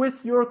talk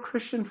with your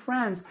Christian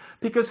friends.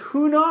 Because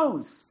who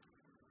knows?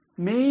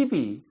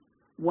 Maybe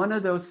one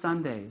of those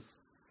Sundays,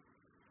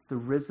 the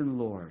risen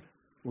Lord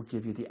will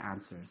give you the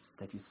answers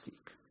that you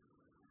seek.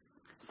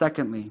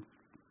 Secondly,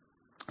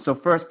 so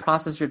first,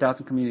 process your doubts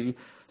in community.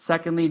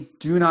 Secondly,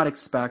 do not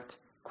expect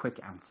quick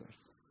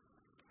answers.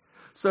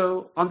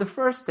 So on the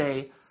first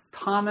day,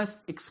 Thomas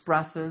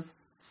expresses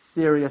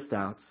serious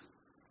doubts.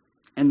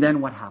 And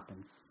then what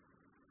happens?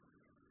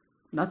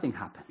 Nothing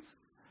happens.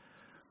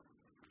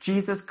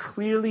 Jesus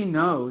clearly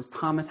knows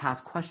Thomas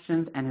has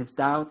questions and his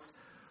doubts,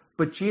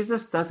 but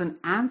Jesus doesn't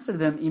answer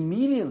them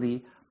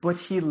immediately, but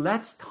he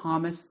lets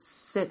Thomas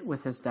sit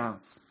with his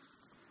doubts.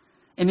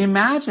 And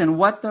imagine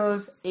what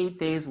those 8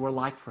 days were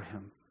like for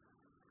him.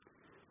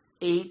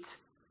 8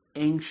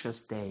 anxious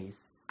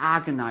days,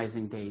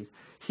 agonizing days.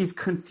 He's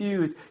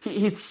confused.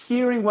 He's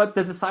hearing what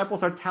the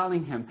disciples are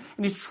telling him,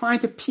 and he's trying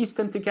to piece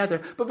them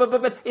together.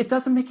 But it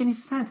doesn't make any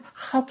sense.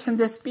 How can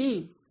this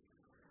be?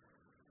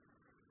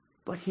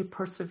 But he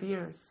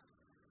perseveres.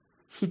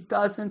 He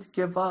doesn't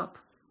give up.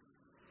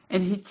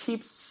 And he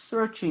keeps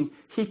searching.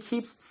 He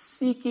keeps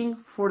seeking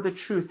for the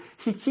truth.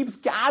 He keeps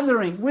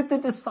gathering with the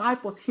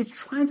disciples. He's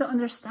trying to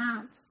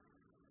understand.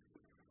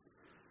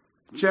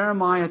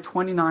 Jeremiah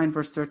 29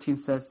 verse 13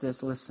 says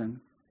this,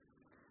 listen.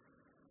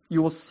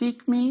 You will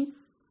seek me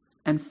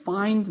and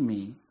find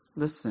me,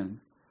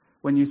 listen,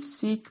 when you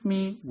seek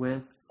me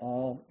with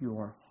all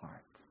your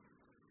heart.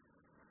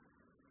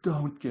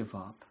 Don't give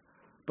up,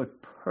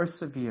 but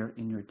persevere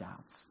in your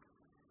doubts.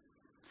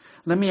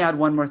 Let me add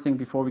one more thing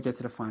before we get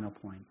to the final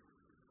point.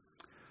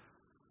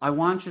 I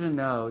want you to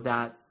know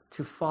that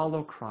to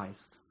follow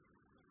Christ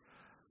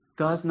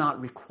does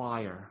not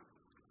require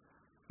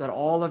that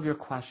all of your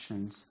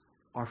questions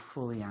are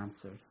fully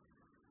answered.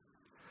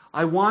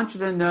 I want you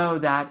to know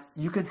that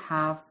you can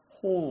have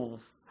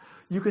holes,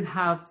 you can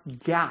have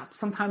gaps,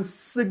 sometimes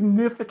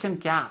significant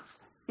gaps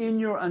in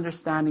your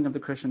understanding of the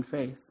Christian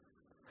faith.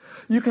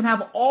 You can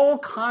have all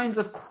kinds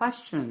of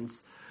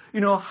questions.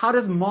 How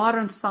does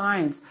modern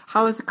science,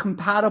 how is it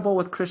compatible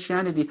with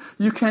Christianity?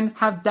 You can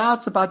have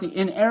doubts about the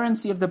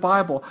inerrancy of the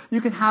Bible.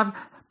 You can have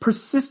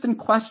persistent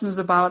questions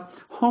about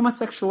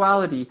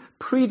homosexuality,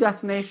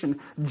 predestination,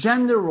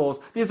 gender roles.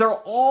 These are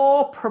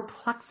all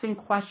perplexing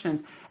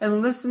questions.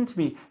 And listen to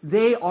me,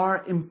 they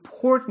are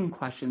important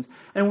questions,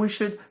 and we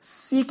should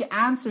seek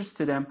answers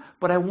to them.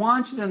 But I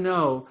want you to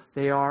know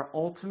they are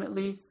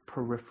ultimately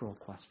peripheral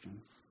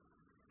questions.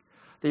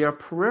 They are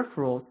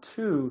peripheral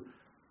to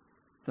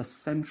the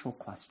central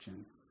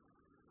question.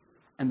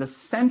 And the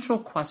central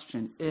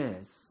question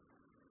is,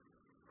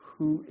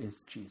 who is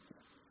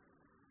Jesus?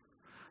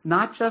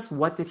 Not just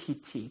what did he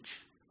teach,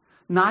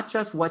 not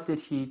just what did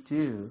he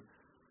do,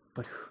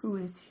 but who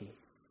is he?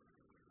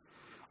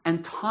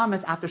 And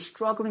Thomas, after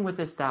struggling with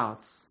his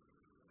doubts,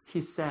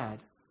 he said,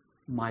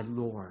 my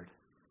Lord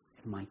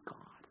and my God.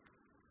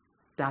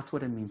 That's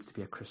what it means to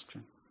be a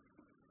Christian.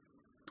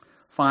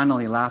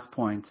 Finally, last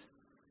point,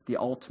 the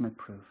ultimate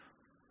proof.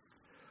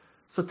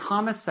 So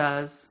Thomas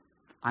says,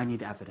 I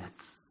need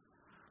evidence.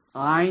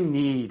 I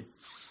need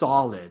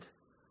solid,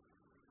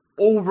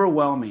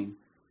 overwhelming,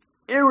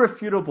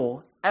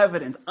 irrefutable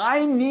evidence.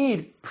 I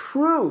need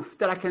proof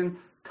that I can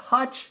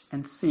touch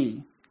and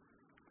see.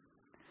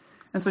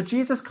 And so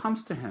Jesus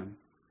comes to him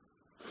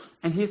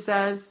and he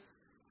says,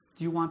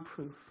 do you want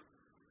proof?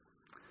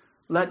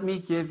 Let me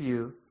give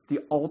you the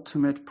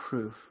ultimate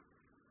proof.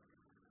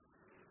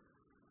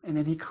 And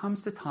then he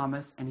comes to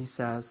Thomas and he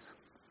says,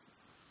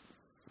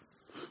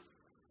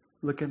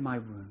 look at my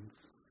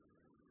wounds.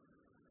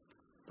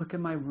 Look at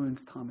my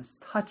wounds, Thomas.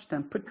 Touch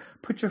them.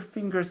 Put your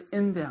fingers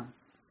in them.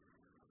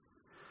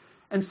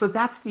 And so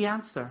that's the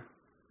answer.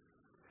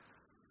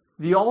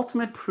 The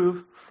ultimate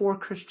proof for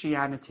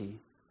Christianity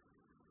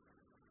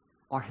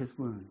are his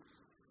wounds.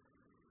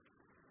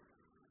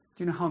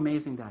 Do you know how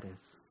amazing that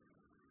is?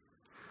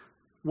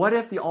 What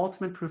if the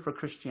ultimate proof for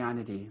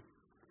Christianity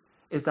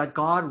is that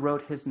God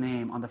wrote his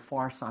name on the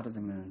far side of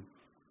the moon?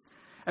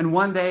 And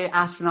one day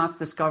astronauts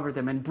discover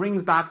them and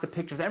brings back the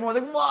pictures. Everyone's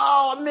like,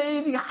 wow,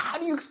 amazing. How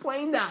do you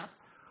explain that?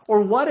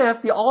 Or what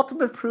if the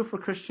ultimate proof for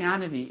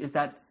Christianity is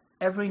that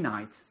every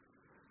night,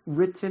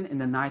 written in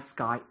the night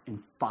sky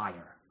in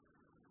fire,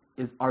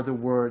 are the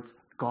words,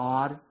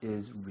 God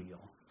is real.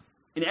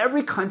 In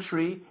every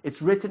country,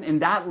 it's written in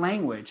that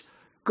language,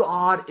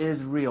 God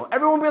is real.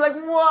 Everyone would be like,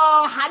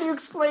 whoa, how do you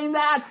explain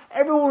that?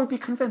 Everyone would be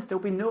convinced. There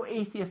would be no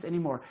atheists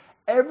anymore.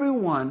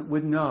 Everyone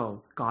would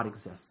know God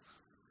exists.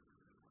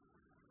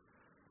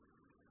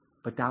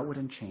 But that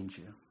wouldn't change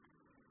you.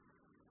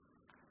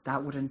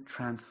 That wouldn't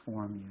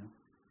transform you.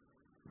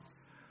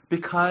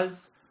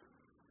 Because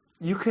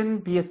you can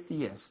be a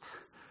theist.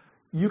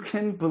 You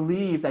can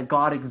believe that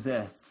God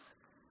exists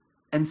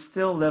and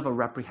still live a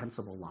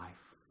reprehensible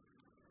life.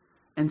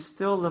 And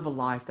still live a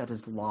life that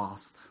is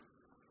lost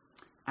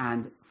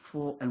and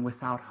full and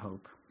without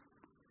hope.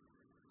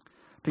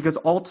 Because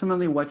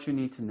ultimately what you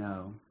need to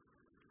know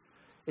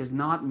is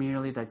not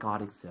merely that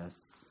God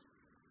exists,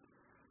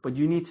 but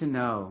you need to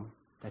know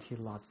that he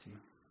loves you.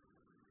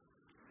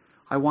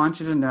 I want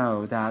you to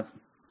know that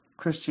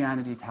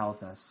Christianity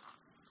tells us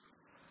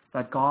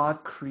that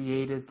God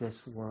created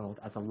this world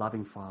as a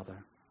loving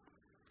Father.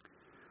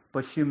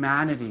 But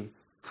humanity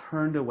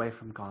turned away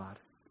from God.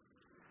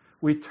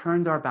 We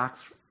turned our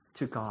backs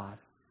to God.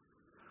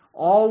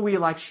 All we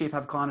like sheep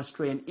have gone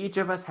astray, and each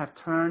of us have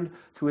turned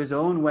to his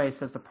own way,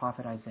 says the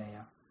prophet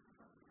Isaiah.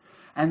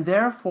 And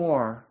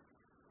therefore,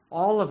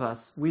 all of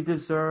us, we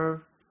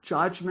deserve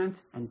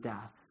judgment and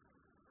death.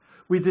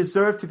 We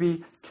deserve to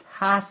be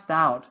cast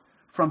out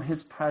from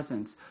his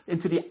presence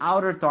into the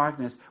outer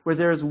darkness where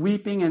there is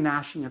weeping and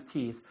gnashing of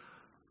teeth.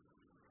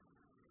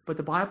 But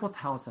the Bible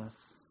tells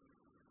us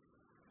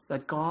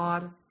that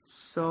God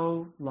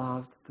so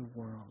loved the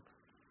world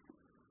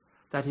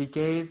that he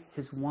gave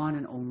his one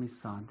and only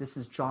Son. This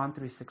is John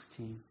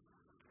 3:16.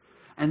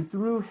 And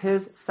through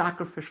his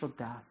sacrificial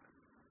death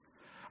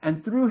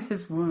and through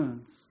his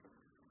wounds,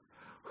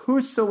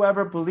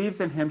 whosoever believes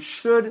in him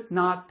should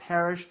not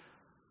perish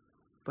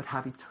but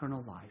have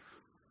eternal life.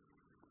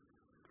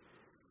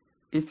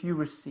 If you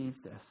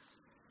receive this,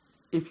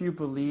 if you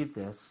believe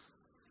this,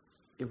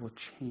 it will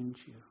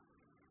change you.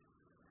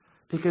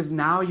 Because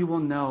now you will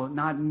know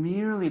not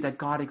merely that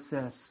God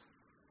exists,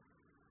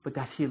 but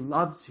that he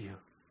loves you,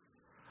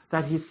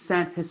 that he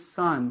sent his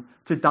Son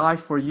to die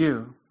for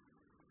you.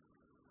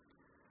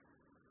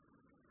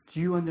 Do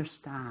you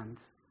understand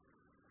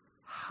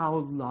how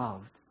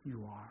loved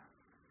you are?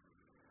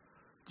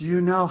 Do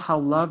you know how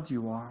loved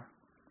you are?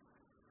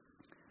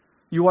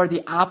 You are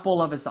the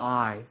apple of his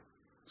eye,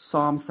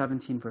 Psalm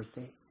 17, verse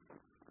 8.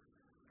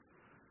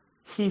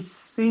 He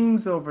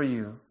sings over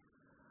you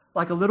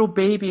like a little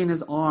baby in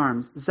his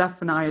arms,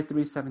 Zephaniah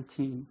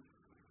 3:17.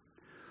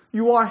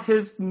 You are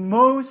his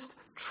most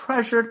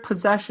treasured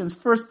possessions,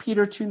 1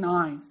 Peter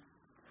 2:9.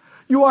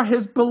 You are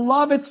his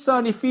beloved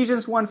Son,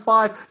 Ephesians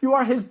 1:5. You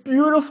are his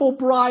beautiful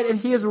bride, and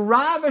he is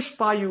ravished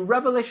by you,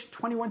 Revelation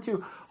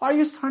 21:2. Are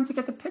you starting to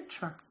get the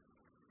picture?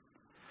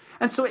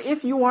 And so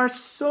if you are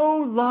so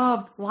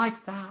loved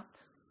like that,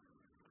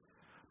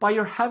 by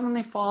your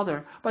heavenly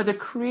Father, by the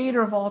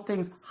creator of all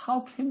things,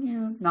 how can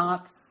you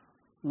not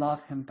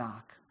love him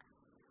back?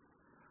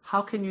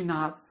 How can you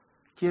not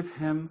give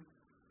him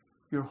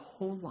your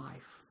whole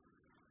life?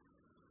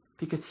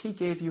 Because he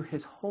gave you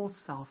his whole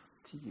self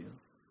to you.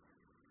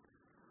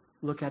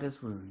 Look at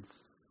his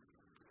wounds.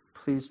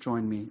 Please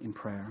join me in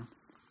prayer.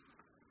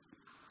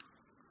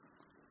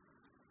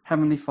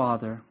 Heavenly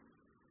Father,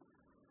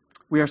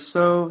 we are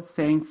so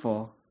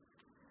thankful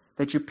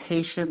that you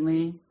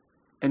patiently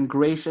and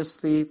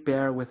graciously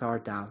bear with our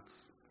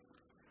doubts.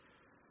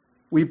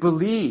 We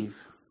believe.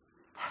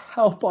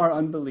 Help our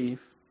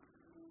unbelief.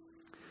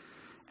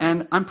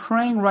 And I'm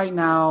praying right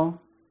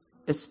now,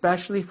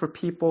 especially for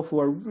people who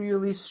are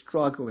really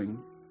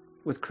struggling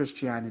with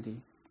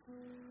Christianity.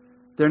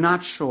 They're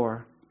not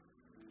sure.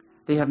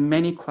 They have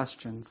many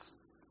questions.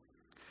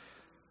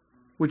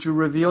 Would you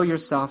reveal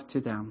yourself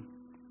to them?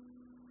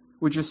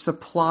 Would you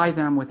supply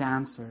them with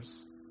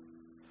answers?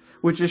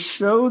 Would you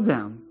show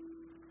them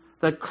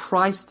that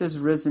Christ is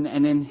risen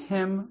and in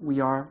him we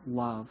are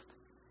loved?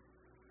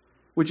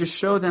 Would you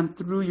show them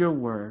through your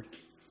word,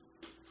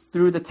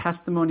 through the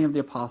testimony of the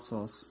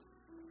apostles?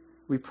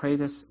 We pray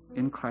this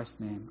in Christ's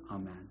name.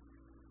 Amen.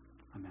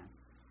 Amen.